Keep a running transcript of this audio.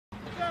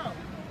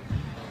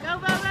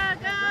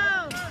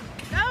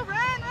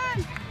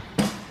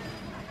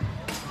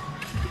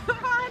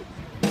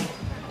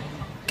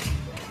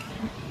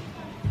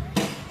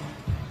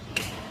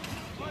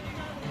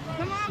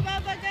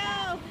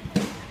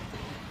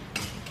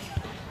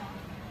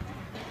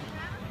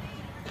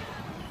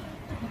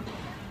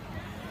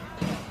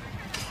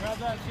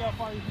that, see how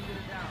far you can get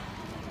it down.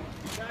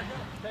 Back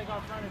up, take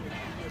off front of it.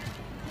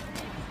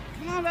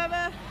 Come on,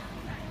 Bubba.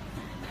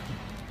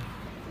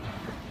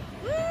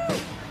 Woo!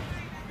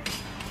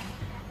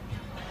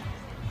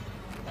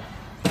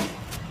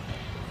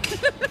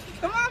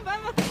 Come on,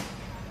 Bubba.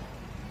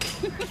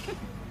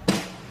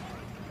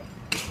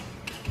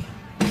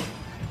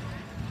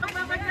 Go,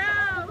 Bubba, go.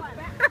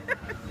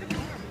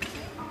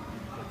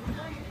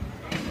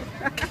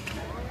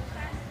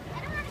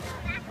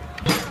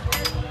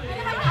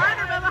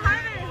 Harder, Bubba,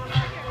 harder.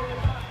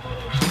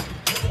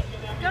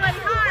 Go, buddy,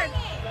 hard.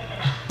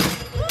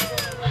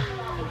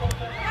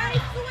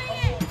 Nice, swing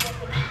it.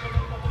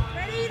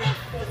 Ready to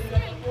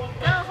swing.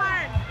 Go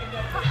hard.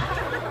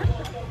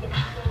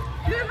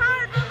 Good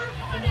hard, Bubba.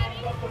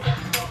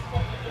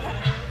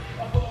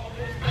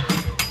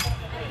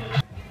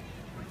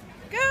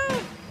 Go.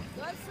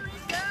 Go,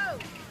 Cerise, go.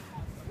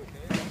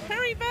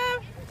 Hurry,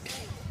 Bub.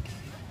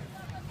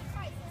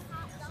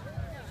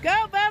 Go,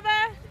 Bubba.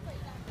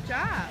 Good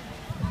job.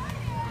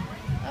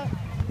 Oh.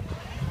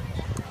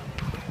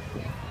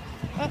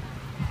 Oh.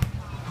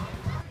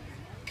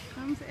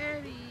 Comes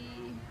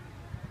Eddie.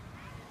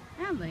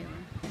 And Layla.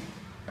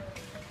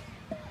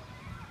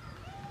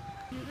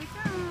 Here they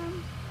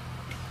come.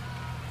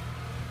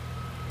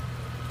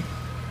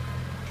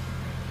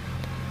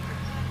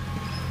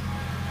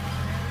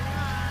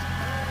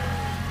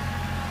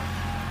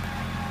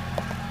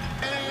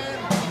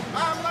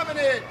 I'm loving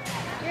it.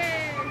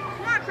 Yay.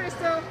 Come on,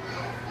 Crystal.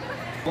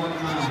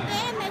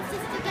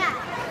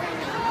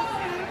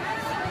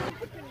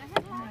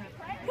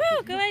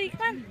 Woo, go Eddie,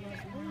 come on.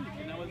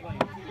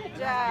 Good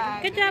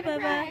job. Good job,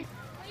 Bubba. Are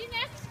you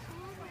next?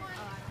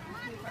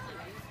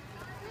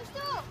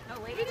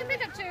 Oh, wait. You can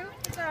pick up two.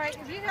 It's alright.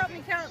 If you help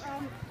me count,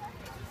 that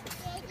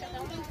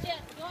one's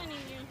joining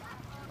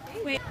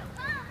you. Wait.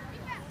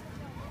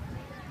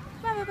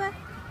 Come on, Bubba.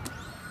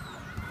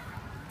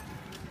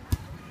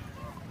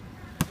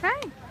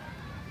 Hi.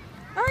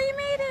 Oh, you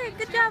made it.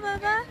 Good job,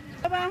 Bubba.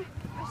 Bubba.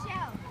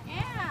 Michelle.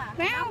 Yeah.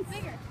 Bounce.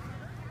 Bigger.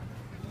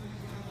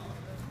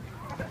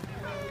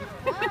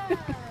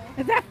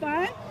 Is that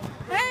fun?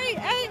 Hey,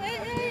 hey, hey,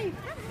 hey.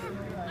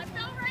 I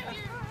fell right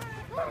here.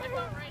 I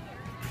fell right here.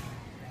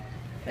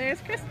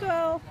 There's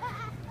Crystal.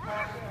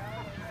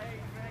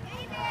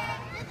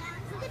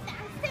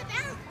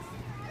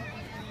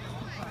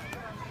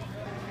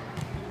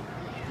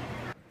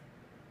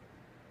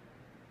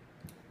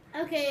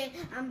 Okay,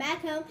 I'm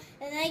back home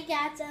and I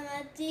got some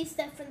of these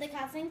stuff from the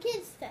Cosmic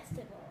Kids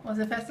Festival. Was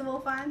the festival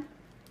fun?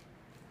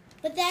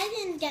 But I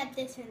didn't get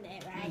this in there,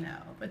 right? No,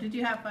 but did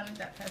you have fun at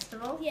that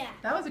festival? Yeah.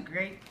 That was a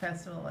great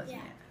festival, wasn't Yeah.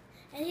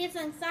 it? And here's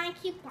some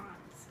Sonic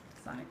coupons.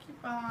 Sonic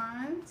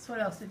coupons. What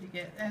else did you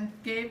get? And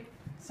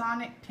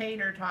Sonic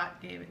Tater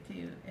Tot gave it to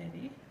you,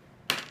 Eddie.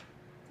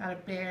 Got a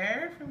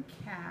bear from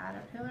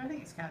Caterpillar. I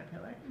think it's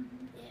Caterpillar.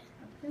 Yeah.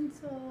 A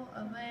pencil,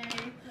 a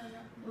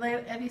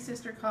lei. Eddie's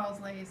sister calls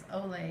leis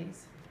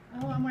Olays.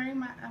 Oh, I'm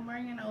wearing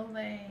an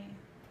Olay.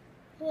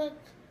 Look,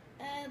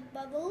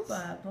 bubbles.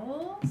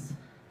 Bubbles.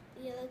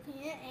 You're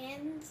looking at,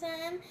 and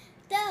some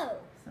dough.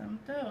 Some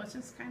dough. It's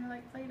just kind of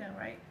like Play-Doh,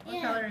 right? What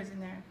Yeah. color is in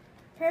there?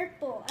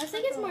 Purple. I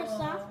think it's more Purple.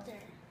 softer.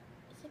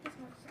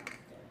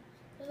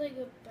 It's like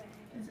a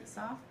bang. Is it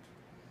soft?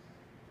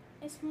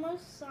 It's more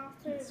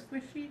softer. It's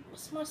squishy?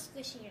 It's more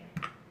squishier.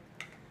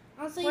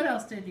 Also, What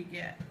else did you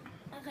get?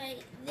 Okay,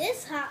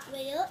 this Hot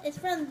Wheel is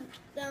from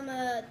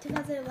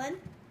 2001.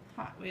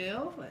 Hot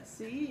Wheel. Let's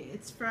see.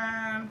 It's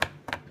from...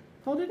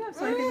 Hold it up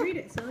so I can read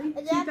it, silly.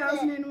 I got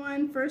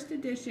 2001 first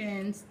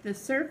editions. The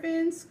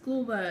Surfing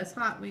School Bus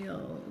Hot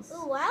Wheels.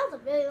 Ooh, that was a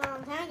really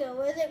long time ago.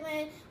 Was it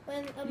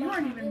when You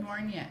weren't even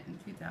born yet in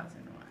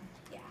 2001.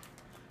 Yeah.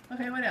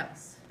 Okay, what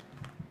else?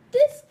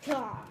 This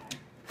car.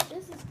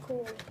 This is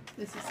cool.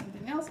 This is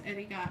something else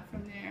Eddie got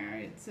from there.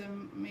 It's a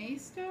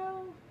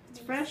Maisto. It's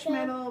fresh Maisto.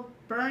 metal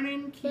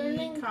burning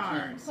key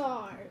cars.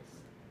 Cars.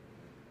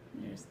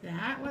 There's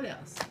that. What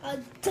else? A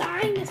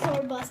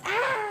dinosaur bus.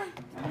 Ah!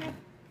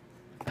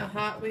 A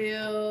Hot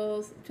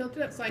Wheels. Tilt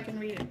it up so I can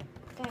read it.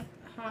 Okay.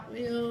 Hot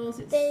Wheels.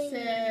 It They-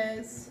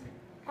 says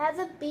Has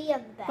a B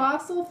on the back.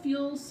 Fossil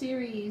Fuel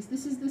Series.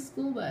 This is the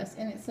school bus,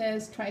 and it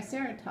says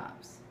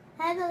Triceratops.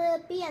 Has a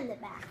little B on the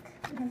back.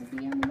 It has a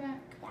B on the back.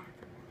 Yeah.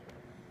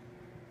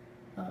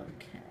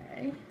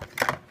 Okay.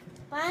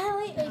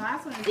 Finally, The a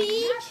last one is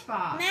beach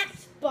Matchbox.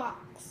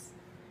 Matchbox.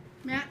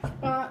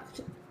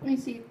 Matchbox. Let me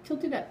see.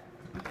 Tilt it up.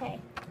 Okay.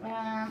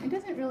 It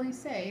doesn't really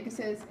say. It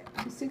says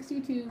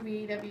 62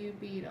 VW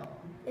Beetle.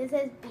 It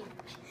says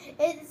beach.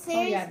 It's Oh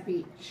series. yeah,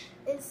 beach.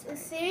 It's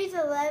series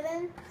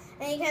 11,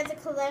 and you have to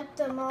collect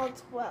them all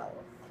 12.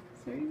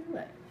 Series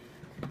 11.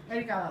 I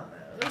already got all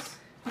those.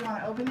 Do you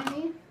want to open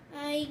any?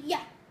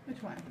 Yeah.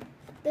 Which one?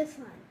 This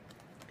one.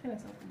 Okay,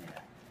 let's open it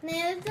up. Now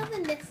let's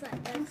open this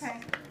one. That's Okay.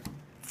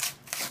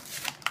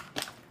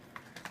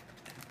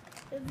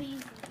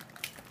 These.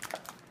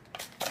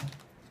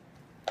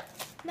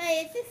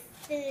 My assistant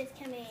is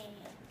coming.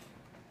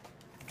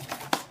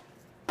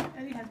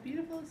 Eddie has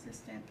beautiful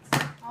assistants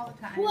all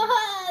the time.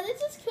 Whoa,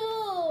 this is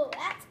cool.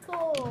 That's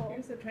cool.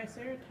 Here's the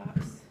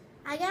Triceratops.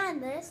 I got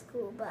another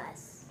school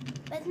bus,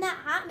 but it's not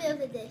Hot Wheels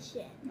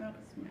edition. No,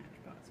 it's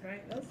Matchbox,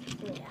 right? That's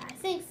cool. Yeah, I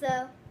think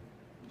so.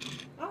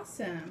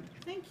 Awesome.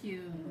 Thank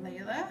you,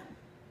 Layla.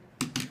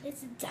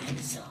 It's a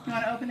dinosaur. You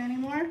want to open any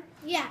more?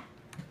 Yeah,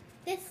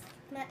 this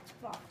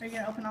Matchbox. Are you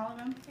going to open all of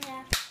them?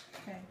 Yeah.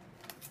 Okay.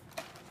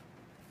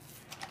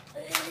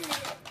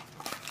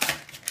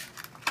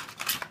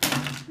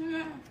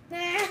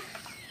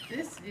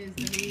 This is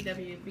the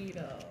VW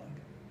Beetle.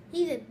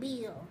 He's a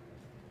beetle.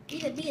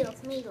 He's a beetle,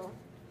 Smeagol.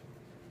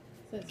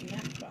 It says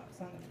Matchbox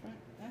on the front.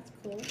 That's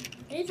cool.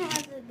 This one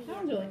has the beetle.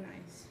 Sounds really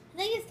nice. I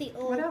think it's the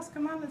old. What else?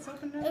 Come on, let's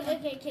open it.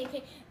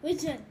 Okay.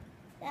 Which one?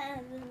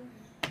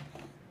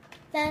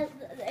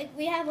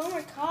 We have one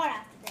more car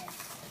after this.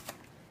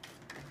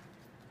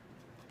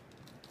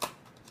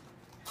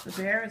 The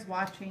bear is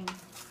watching.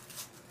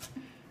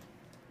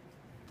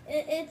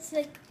 It's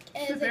a.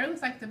 The bear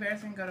looks like the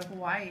bear's going to go to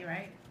Hawaii,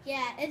 right?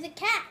 Yeah, it's a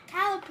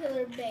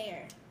caterpillar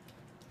bear,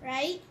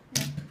 right?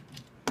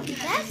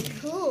 That's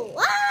cool.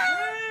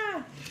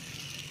 Ah!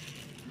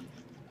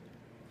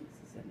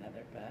 This is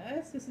another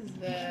bus. This is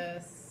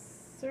the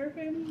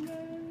Surfing bus?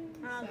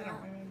 I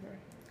don't remember.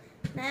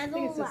 I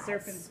think it's a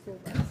Surfing school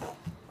bus.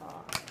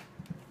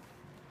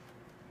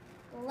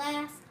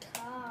 Last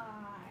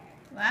car.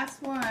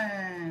 Last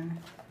one.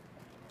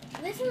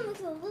 This one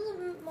looks a little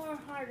bit more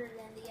harder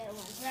than the other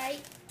ones,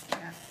 right?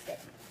 Yeah.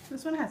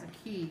 This one has a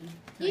key.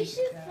 You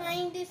should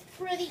find this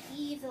pretty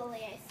easily,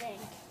 I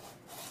think.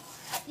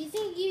 Do you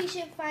think you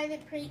should find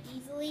it pretty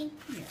easily?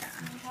 Yeah.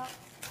 Help?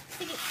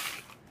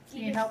 Do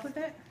you need help with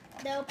it?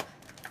 Nope.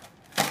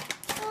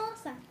 No,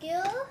 thank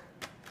you.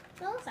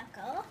 No, thank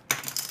you.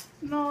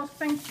 No,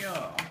 thank you.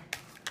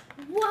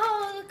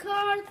 Whoa, the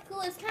car is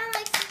cool. It's kind of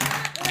like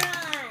Snot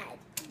Rod.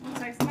 Looks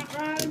like Snot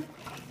Rod.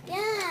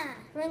 Yeah,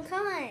 run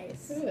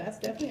cars. Ooh, that's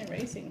definitely a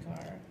racing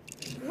car.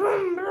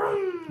 Vroom,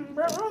 vroom,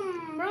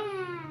 vroom,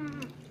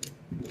 vroom.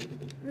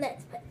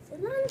 Let's put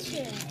some lunch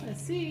in.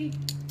 Let's see.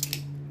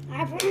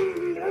 Vroom,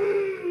 vroom,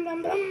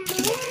 vroom, vroom,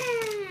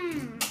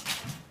 vroom.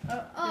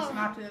 Oh, just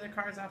knocked the other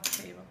cars off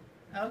the table.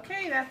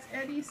 Okay, that's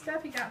Eddie's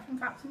stuff he got from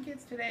Cops and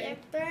Kids today.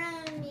 Your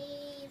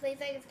brownies. Please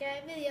like,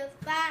 subscribe videos.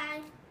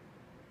 Bye.